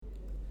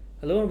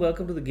Hello and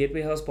welcome to the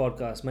Gateway House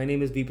podcast. My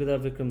name is Vipita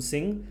Vikram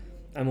Singh.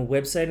 I'm a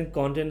website and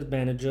content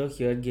manager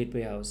here at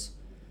Gateway House.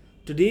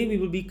 Today we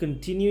will be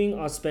continuing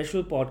our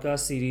special podcast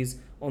series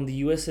on the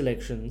US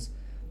elections,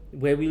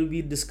 where we will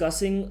be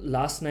discussing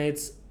last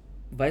night's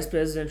vice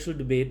presidential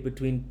debate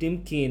between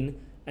Tim Kaine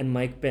and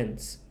Mike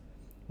Pence.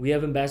 We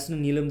have Ambassador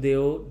Neelam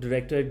Deo,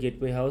 director at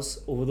Gateway House,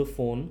 over the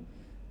phone,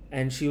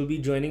 and she will be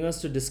joining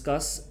us to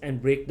discuss and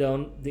break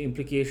down the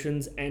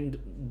implications and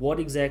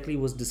what exactly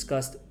was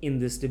discussed in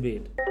this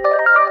debate.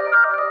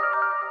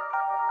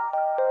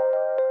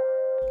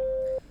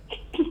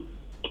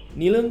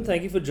 Neelam,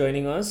 thank you for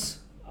joining us.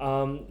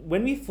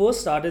 When we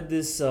first started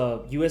this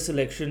U.S.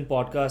 election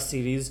podcast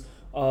series,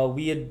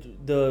 we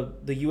had the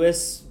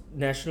U.S.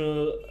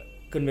 national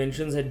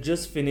conventions had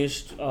just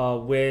finished,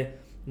 where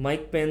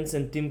Mike Pence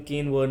and Tim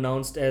Kaine were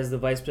announced as the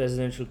vice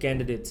presidential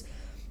candidates.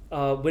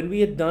 When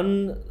we had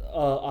done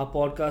our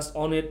podcast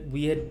on it,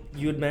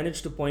 you had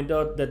managed to point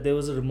out that there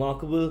was a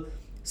remarkable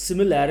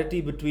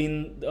similarity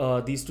between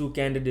these two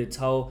candidates.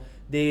 How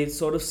they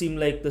sort of seem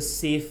like the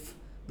safe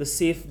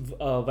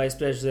vice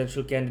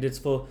presidential candidates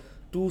for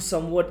two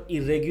somewhat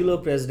irregular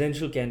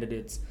presidential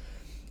candidates.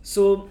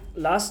 So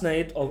last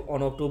night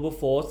on October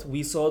 4th,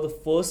 we saw the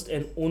first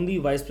and only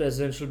vice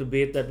presidential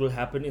debate that will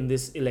happen in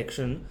this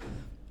election,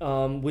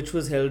 which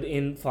was held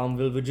in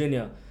Farmville,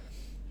 Virginia.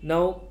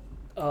 Now,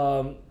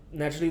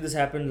 naturally, this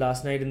happened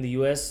last night in the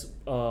U.S.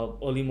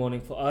 Early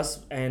morning for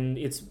us, and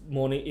It's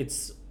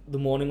the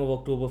morning of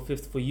October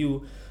 5th for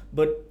you,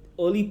 but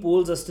early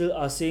polls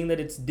are saying that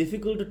it's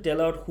difficult to tell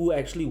out who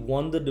actually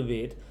won the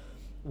debate,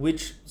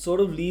 which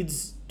sort of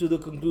leads to the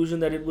conclusion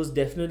that it was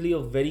definitely a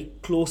very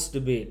close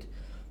debate.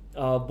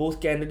 Both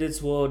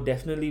candidates were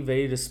definitely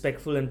very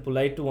respectful and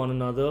polite to one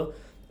another,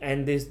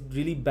 and they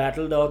really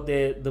battled out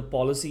the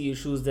policy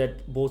issues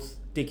that both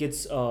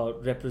tickets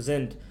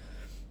represent.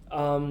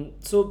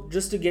 So,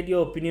 just to get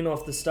your opinion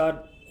off the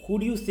start, who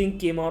do you think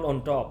came out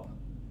on top?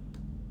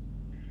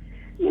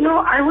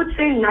 I would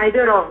say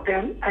neither of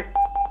them,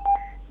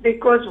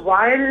 because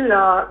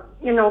while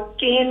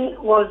Kane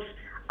was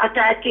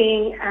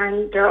attacking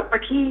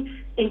but he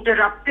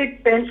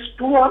interrupted Pence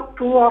too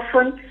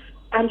often,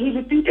 and he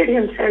repeated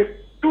himself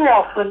too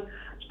often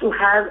to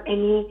have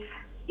any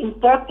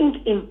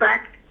important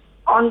impact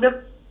on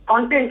the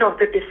content of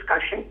the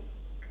discussion.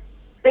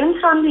 Pence,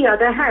 on the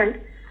other hand,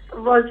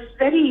 was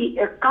very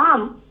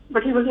calm,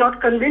 but he was not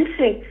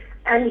convincing.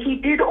 And he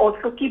did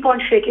also keep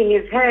on shaking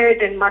his head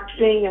and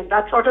muttering and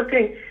that sort of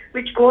thing,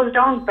 which goes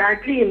down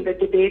badly in the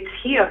debates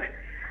here.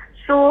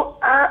 So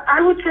I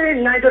would say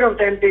neither of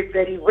them did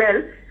very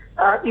well,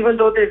 even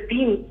though there's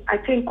been, I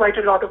think, quite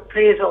a lot of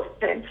praise of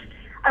Pence.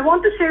 I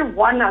want to say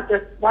one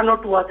or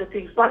two other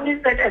things. One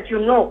is that, as you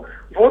know,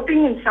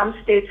 voting in some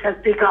states has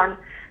begun.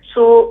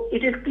 So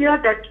it is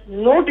clear that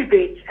no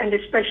debate, and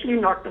especially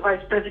not the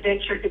vice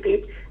presidential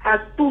debate, has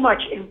too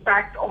much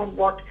impact on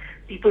what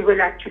people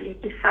will actually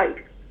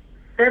decide.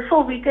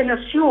 Therefore, we can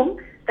assume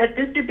that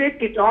this debate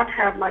did not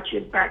have much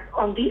impact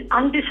on the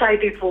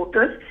undecided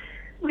voters,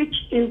 which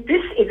in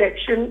this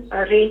election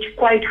range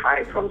quite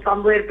high, from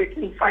somewhere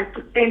between 5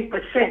 to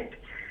 10%.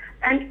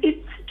 And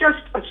it's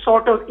just a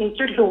sort of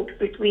interlude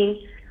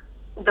between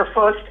the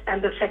first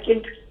and the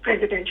second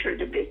presidential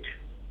debate.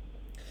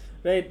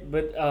 Right,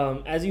 but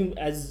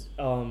as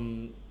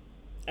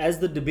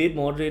the debate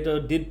moderator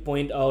did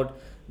point out,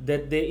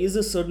 that there is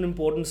a certain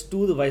importance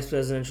to the vice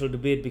presidential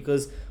debate,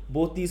 because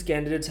both these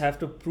candidates have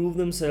to prove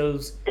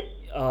themselves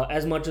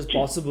as much as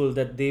possible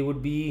that they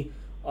would be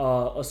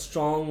a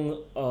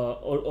strong,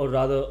 or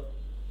rather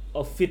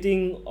a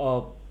fitting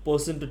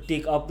person to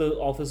take up the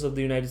office of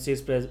the United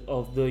States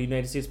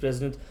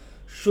president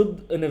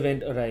should an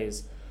event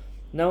arise.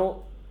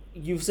 Now,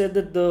 you've said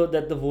that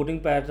the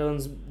voting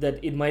patterns,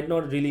 that it might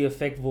not really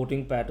affect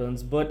voting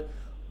patterns, but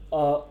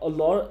a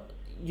lot,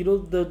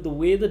 the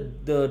way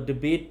that the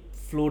debate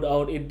flowed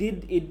out, it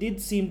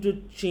did seem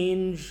to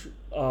change.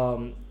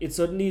 It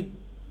certainly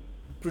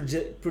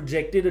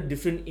projected a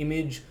different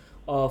image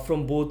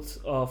from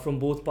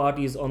both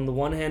parties. On the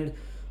one hand,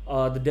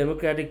 the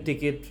Democratic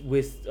ticket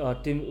with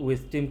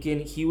Tim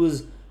Kaine, he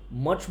was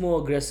much more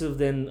aggressive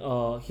than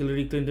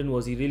Hillary Clinton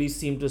was. He really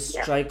seemed to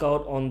strike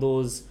out on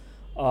those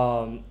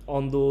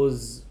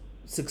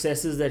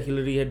successes that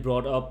Hillary had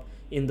brought up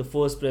in the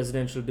first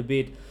presidential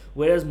debate,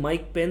 whereas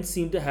Mike Pence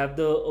seemed to have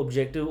the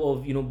objective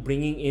of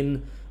bringing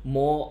in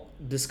more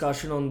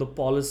discussion on the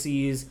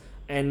policies,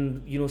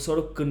 and sort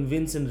of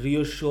convince and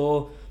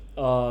reassure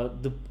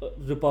the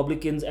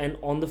Republicans and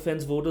on the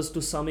fence voters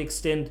to some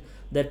extent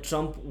that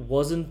Trump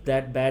wasn't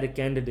that bad a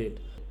candidate.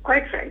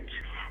 Quite right.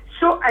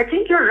 So I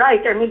think you're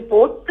right. I mean,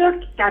 both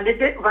the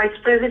vice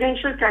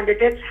presidential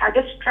candidates had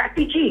a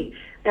strategy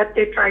that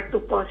they tried to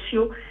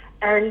pursue,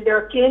 and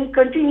Kane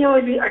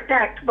continually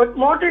attacked, but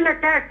more than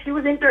attacked, he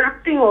was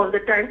interrupting all the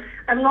time.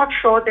 I'm not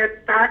sure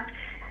that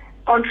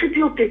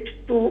contributed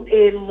to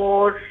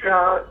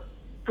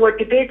to a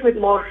debate with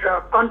more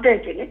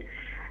content in it.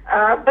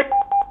 But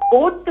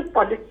both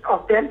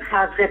of them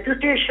have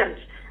reputations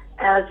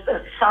as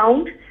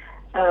sound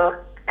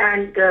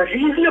and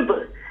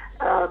reasonable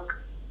uh,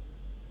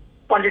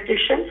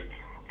 politicians.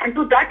 And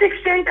to that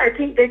extent, I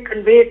think they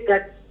conveyed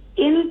that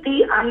in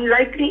the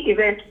unlikely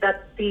event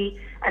that the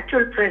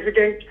actual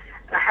president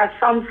has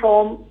some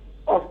form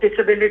of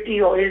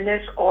disability or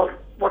illness or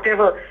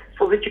whatever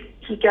for which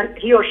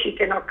he or she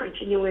cannot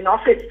continue in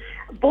office,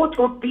 both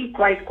would be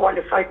quite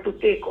qualified to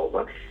take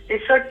over.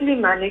 They certainly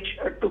managed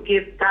to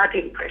give that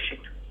impression.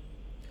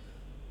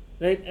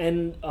 Right,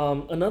 and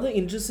another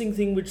interesting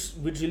thing which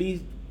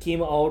really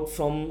came out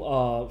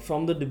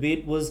from the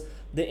debate was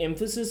the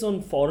emphasis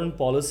on foreign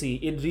policy.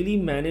 It really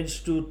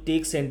managed to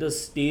take center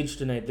stage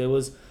tonight.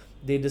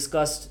 They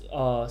discussed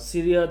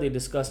Syria, they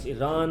discussed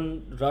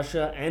Iran,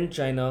 Russia, and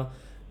China,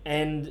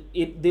 and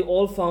they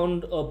all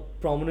found a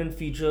prominent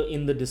feature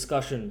in the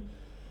discussion.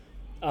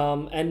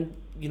 And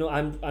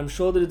I'm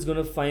sure that it's going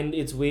to find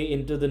its way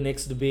into the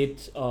next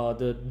debate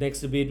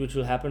which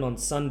will happen on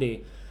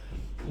Sunday.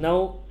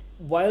 Now,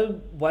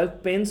 while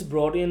Pence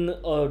brought in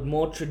a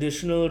more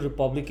traditional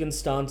Republican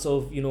stance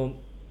of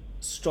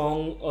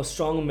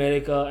strong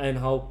America and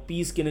how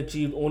peace can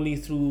achieve only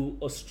through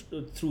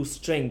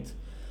strength,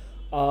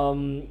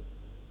 um,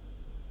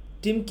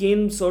 Tim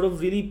Kaine sort of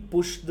really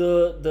pushed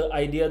the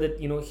idea that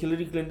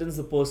Hillary Clinton's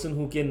the person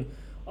who can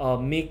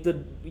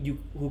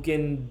who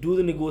can do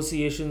the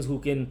negotiations, who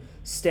can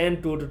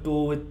stand toe to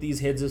toe with these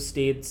heads of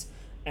states,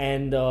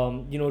 and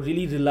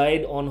really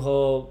relied on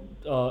her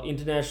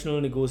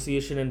international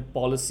negotiation and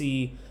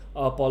policy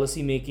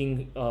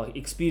making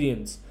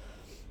experience.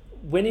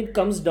 When it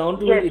comes down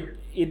to it, Yes.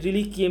 it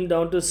really came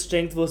down to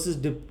strength versus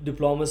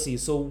diplomacy.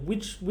 So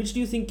which do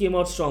you think came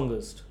out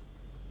strongest?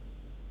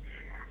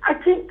 I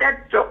think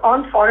that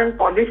on foreign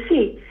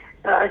policy,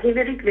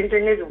 Hillary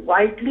Clinton is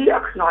widely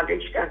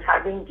acknowledged as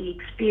having the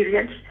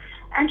experience,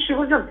 and she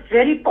was a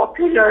very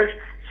popular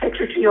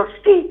Secretary of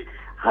State.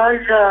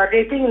 Her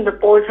rating in the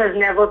polls has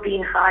never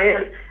been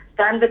higher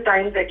than the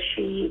time that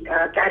she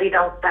carried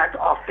out that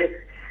office.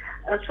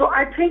 So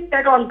I think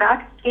that on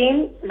that,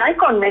 Kane,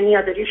 like on many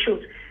other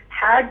issues,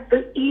 had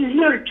the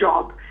easier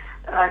job.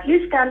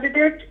 His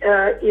candidate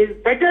is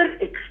better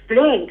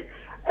explained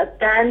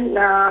than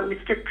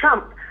Mr.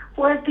 Trump,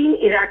 who has been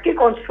erratic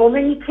on so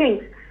many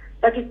things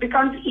that it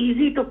becomes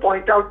easy to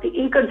point out the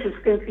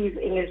inconsistencies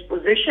in his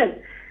position.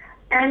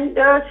 And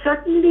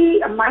certainly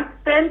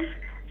Mike Pence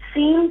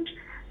seemed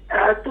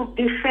to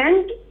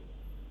defend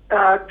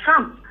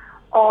Trump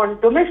on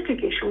domestic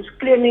issues,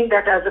 claiming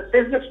that as a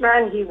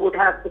businessman he would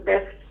have the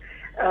best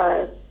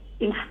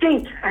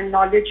instinct and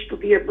knowledge to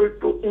be able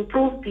to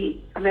improve the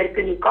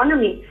American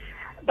economy.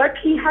 But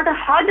he had a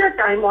harder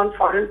time on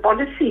foreign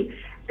policy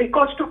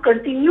because to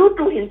continue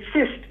to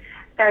insist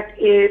that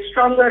a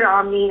stronger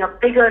army, a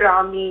bigger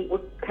army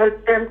would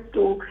help them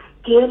to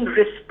gain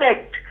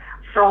respect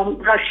from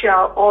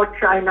Russia or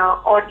China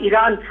or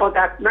Iran for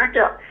that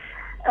matter,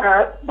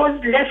 was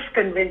less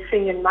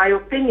convincing in my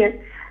opinion.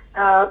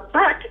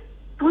 But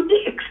to the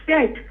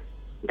extent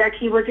that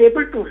he was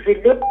able to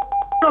relate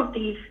of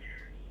these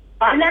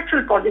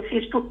bilateral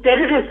policies to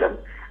terrorism,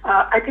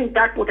 I think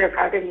that would have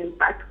had an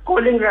impact.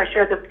 Calling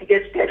Russia the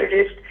biggest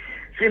terrorist,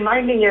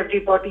 reminding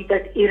everybody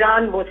that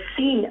Iran was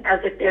seen as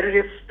a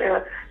terrorist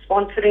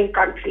sponsoring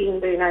country in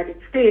the United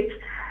States,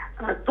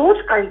 those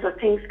kinds of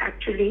things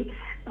actually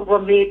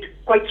were made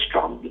quite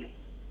strongly.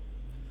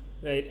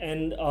 Right,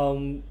 and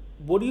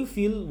what do you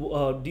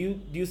feel? Do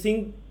you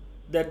think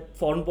that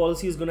foreign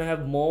policy is going to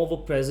have more of a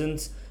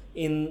presence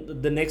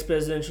in the next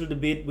presidential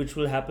debate, which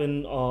will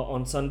happen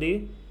on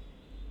Sunday?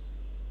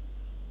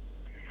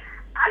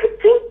 I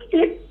think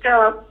it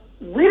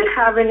will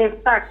have an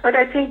impact, but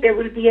I think there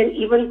will be an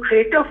even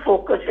greater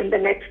focus in the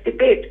next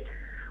debate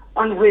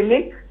on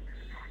women.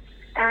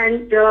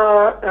 And,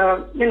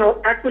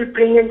 that will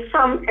bring in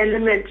some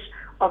elements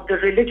of the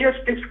religious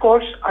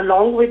discourse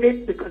along with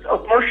it, because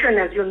abortion,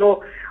 as you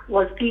know,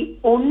 was the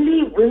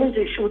only women's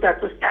issue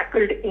that was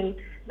tackled in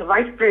the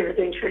vice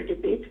presidential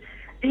debate.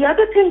 The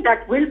other thing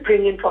that will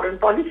bring in foreign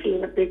policy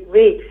in a big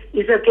way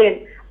is,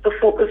 again, the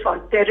focus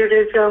on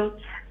terrorism,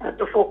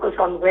 the focus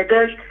on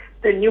whether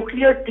the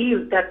nuclear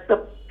deal that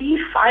the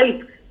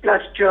P5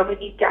 plus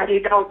Germany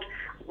carried out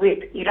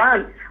with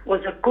Iran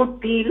was a good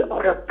deal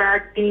or a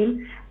bad deal.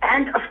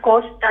 And of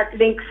course, that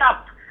links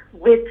up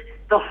with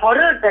the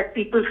horror that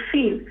people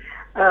feel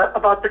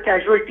about the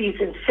casualties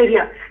in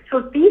Syria.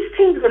 So these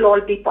things will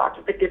all be part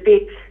of the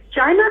debate.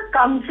 China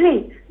comes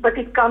in, but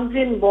it comes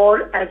in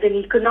more as an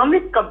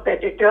economic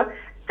competitor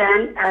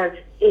than as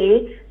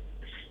a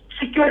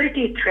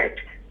security threat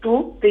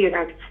to the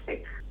United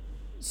States.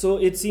 So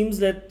it seems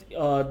that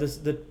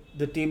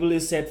the table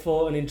is set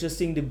for an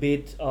interesting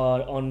debate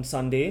on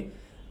Sunday,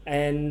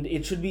 and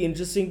it should be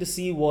interesting to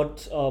see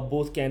what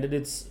both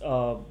candidates,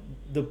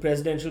 the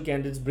presidential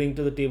candidates, bring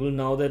to the table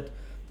now that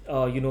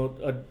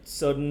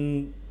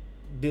certain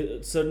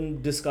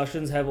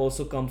discussions have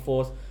also come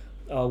forth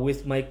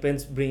with Mike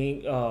Pence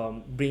bringing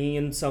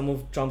in some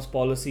of Trump's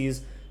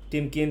policies,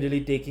 Tim Kaine really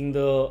taking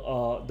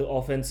the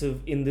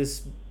offensive in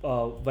this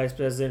vice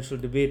presidential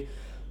debate.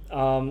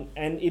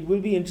 And it will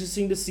be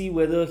interesting to see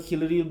whether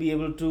Hillary will be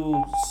able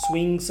to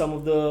swing some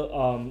of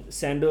the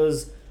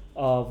Sanders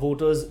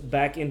voters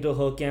back into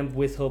her camp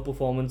with her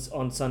performance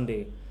on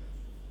Sunday.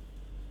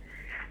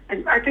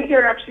 And I think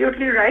you're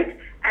absolutely right.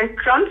 And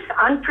Trump's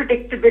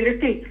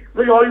unpredictability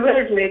will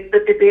always make the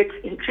debates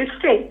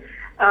interesting.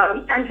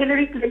 And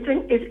Hillary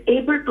Clinton is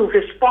able to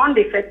respond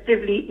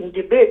effectively in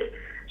debates.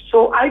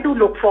 So I do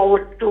look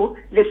forward to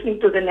listening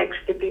to the next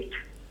debate.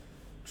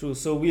 True.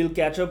 So we'll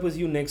catch up with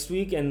you next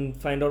week and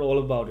find out all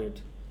about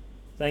it.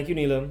 Thank you,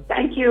 Neelam.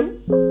 Thank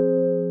you.